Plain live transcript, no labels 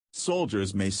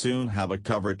soldiers may soon have a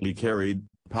covertly carried,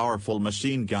 powerful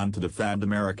machine gun to defend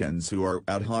Americans who are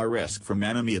at high risk from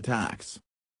enemy attacks.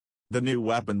 The new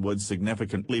weapon would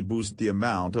significantly boost the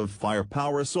amount of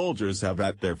firepower soldiers have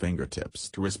at their fingertips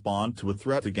to respond to a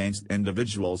threat against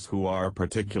individuals who are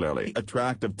particularly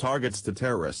attractive targets to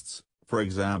terrorists, for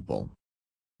example.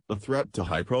 The threat to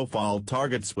high-profile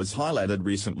targets was highlighted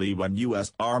recently when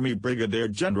U.S. Army Brigadier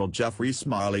General Jeffrey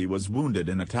Smiley was wounded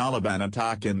in a Taliban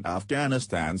attack in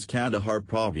Afghanistan's Kandahar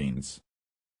province.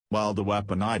 While the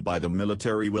weapon eyed by the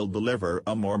military will deliver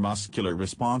a more muscular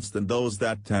response than those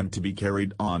that tend to be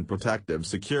carried on protective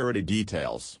security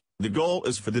details, the goal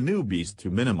is for the new beast to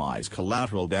minimize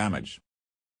collateral damage.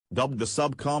 Dubbed the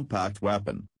subcompact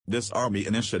weapon, this Army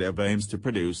initiative aims to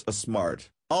produce a smart,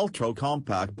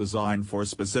 ultra-compact design for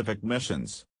specific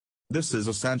missions. This is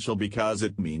essential because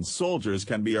it means soldiers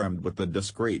can be armed with a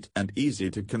discreet and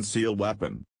easy-to-conceal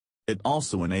weapon. It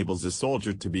also enables a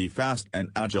soldier to be fast and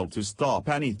agile to stop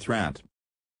any threat.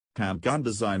 Handgun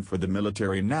design for the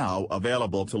military now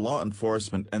available to law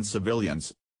enforcement and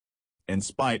civilians. In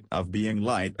spite of being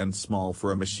light and small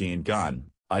for a machine gun,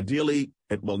 ideally,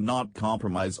 it will not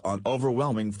compromise on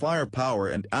overwhelming firepower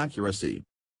and accuracy.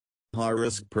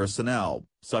 High-risk personnel,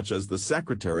 such as the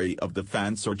Secretary of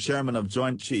Defense or Chairman of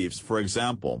Joint Chiefs for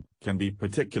example, can be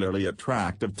particularly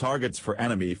attractive targets for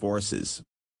enemy forces.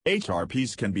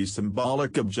 HRPs can be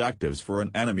symbolic objectives for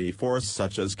an enemy force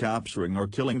such as capturing or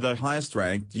killing the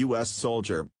highest-ranked U.S.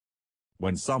 soldier.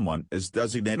 When someone is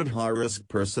designated high-risk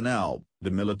personnel,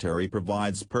 the military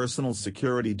provides personal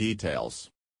security details.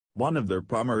 One of their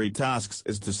primary tasks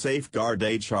is to safeguard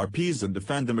HRPs and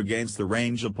defend them against the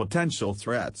range of potential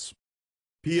threats.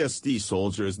 PSD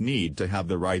soldiers need to have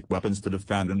the right weapons to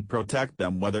defend and protect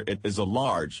them, whether it is a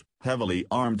large, heavily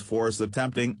armed force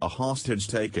attempting a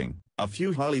hostage-taking, a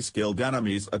few highly skilled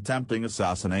enemies attempting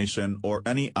assassination or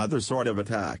any other sort of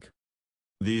attack.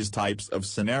 These types of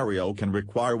scenario can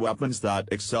require weapons that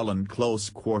excel in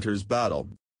close-quarters battle.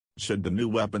 Should the new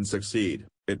weapon succeed,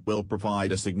 it will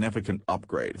provide a significant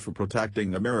upgrade for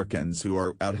protecting Americans who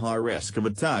are at high risk of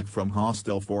attack from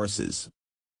hostile forces.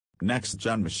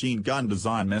 Next-gen machine gun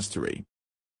design mystery.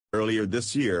 Earlier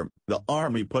this year, the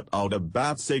Army put out a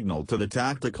bat signal to the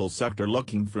tactical sector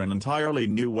looking for an entirely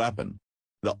new weapon.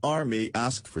 The Army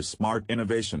asked for smart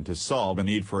innovation to solve a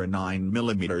need for a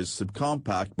 9mm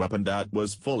subcompact weapon that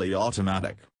was fully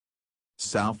automatic.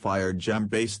 Sapphire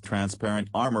gem-based transparent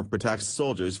armor protects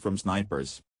soldiers from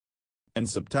snipers. In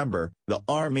September, the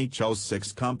Army chose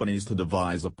 6 companies to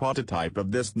devise a prototype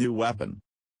of this new weapon.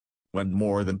 When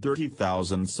more than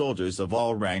 30,000 soldiers of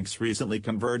all ranks recently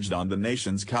converged on the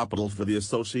nation's capital for the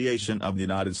Association of the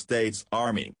United States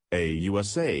Army,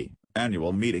 AUSA,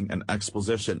 annual meeting and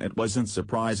exposition, it wasn't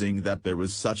surprising that there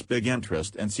was such big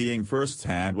interest in seeing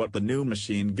firsthand what the new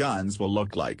machine guns will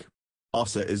look like.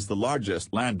 AUSA is the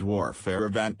largest land warfare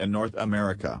event in North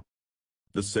America.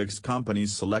 The 6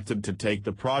 companies selected to take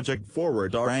the project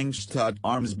forward are Angstadt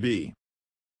Arms B,